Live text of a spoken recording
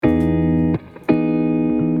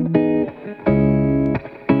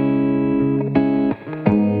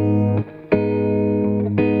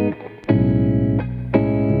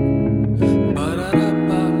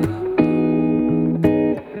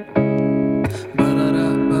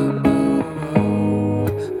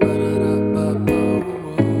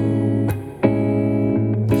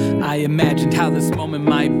I imagined how this moment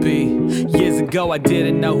might be. Years ago I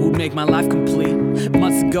didn't know who'd make my life complete.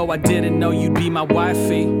 Months ago I didn't know you'd be my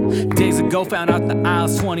wifey. Days ago found out the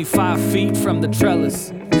aisle's 25 feet from the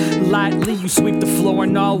trellis. Lightly you sweep the floor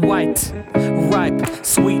in all white. Ripe,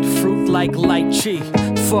 sweet fruit like lychee.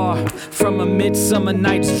 Far from a midsummer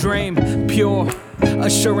night's dream. Pure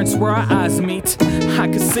assurance where our eyes meet. I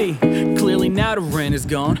could see clearly now the rain is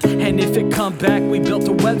gone, and if it come back we built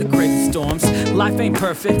to weather crazy storms. Life ain't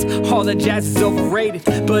perfect, all that jazz is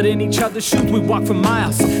overrated, but in each other's shoes we walk for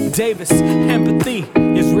miles. Davis, empathy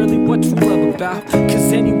is really what true love about,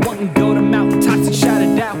 cause anyone can go to mountaintops and shout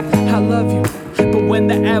it out. I love you, but when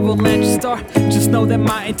the avalanches start, just know that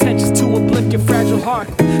my intention's to uplift your fragile heart.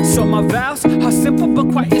 So my vows are simple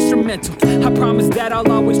but quite instrumental. I promise that I'll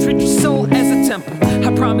always treat your soul as a temple.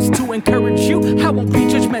 I promise to encourage you, I won't be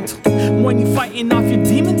judgmental. When you fighting off your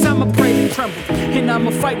demons, I'ma pray and tremble. And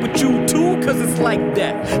I'ma fight with you too, cause it's like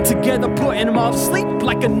that. Together putting them all to sleep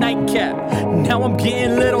like a nightcap. Now I'm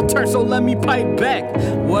getting little turned, so let me pipe back.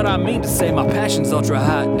 What I mean to say, my passion's ultra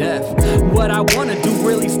high def. What I wanna do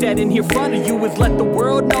really standing here in front of you is let the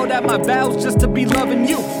world know that my vow's just to be loving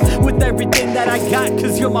you with everything that I got,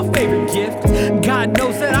 cause you're my favorite gift. God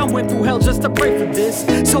knows that I went through hell just to pray for this,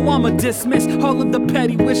 so I'ma dismiss all of the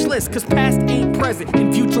petty wish lists, cause past ain't present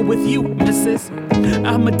and future with you, missus.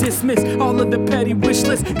 I'ma dismiss all of the petty wish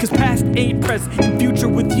lists, cause past ain't present and future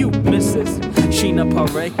with you, missus. Sheena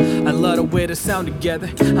Paré, I love the way the sound together.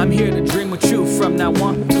 I'm here to dream with you from now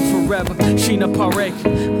on to forever. Sheena Paré,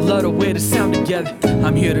 love the way the sound together.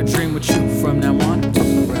 I'm here to dream with you from now on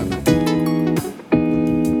to forever.